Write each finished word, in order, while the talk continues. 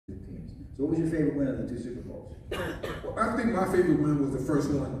So what was your favorite win of the 2 Super Bowls? Well, I think my favorite win was the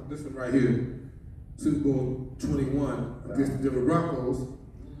first one. This one right here, Super Bowl 21 against the Denver Broncos.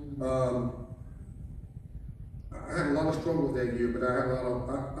 I had a lot of struggles that year, but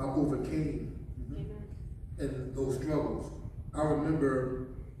I overcame in those struggles. I remember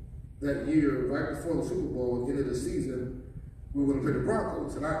that year, right before the Super Bowl, end of the season, we were going to play the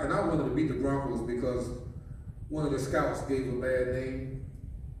Broncos, and I wanted to beat the Broncos because one of the scouts gave a bad name.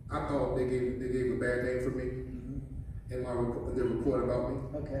 I thought they gave a bad name for me in their report about me.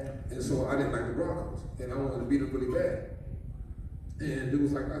 Okay. And so I didn't like the Broncos, and I wanted to beat them really bad. And it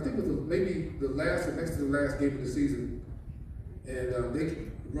was like, I think it was maybe next to the last game of the season, and the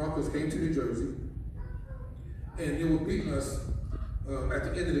Broncos came to New Jersey, and they were beating us at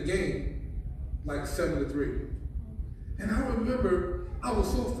the end of the game, like 7-3. And I remember I was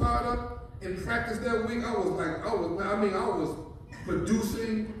so fired up in practice that week. I was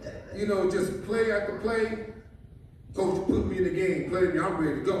producing, just play after play. Coach put me in the game, played me, I'm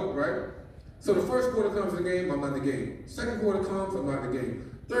ready to go, right? So the first quarter comes in the game, I'm not in the game. Second quarter comes, I'm not in the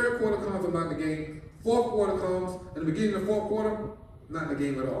game. Third quarter comes, I'm not in the game. Fourth quarter comes, in the beginning of the fourth quarter, not in the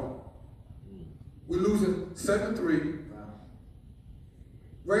game at all. We're losing 7-3.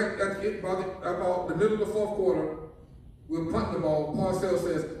 Right at about the middle of the fourth quarter, we're punting the ball. Parcells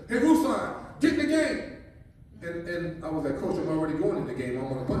says, "Hey, Rouson, get in the game." And I was like, "Coach, I'm already going in the game. I'm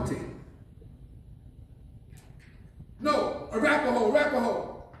on a punt team." "No, a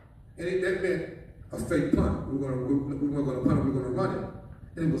Arapaho. And that meant a fake punt. We weren't going to punt it, we were going to run it.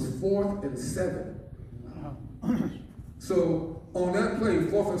 And it was 4th and 7. So on that play,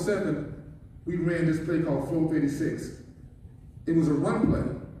 4th and 7, we ran this play called Flow 36. It was a run play,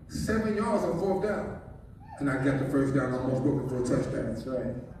 7 yards on 4th down. And I got the first down, almost broke it for a touchdown. That's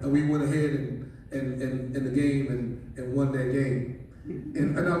right. And we went ahead and in the game and won that game.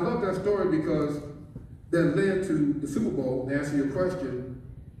 And I love that story because that led to the Super Bowl. To answer your question,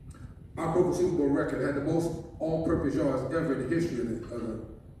 I broke a Super Bowl record, had the most all-purpose yards ever in the history of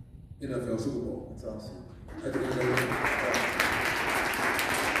the NFL Super Bowl. That's awesome. At the end of the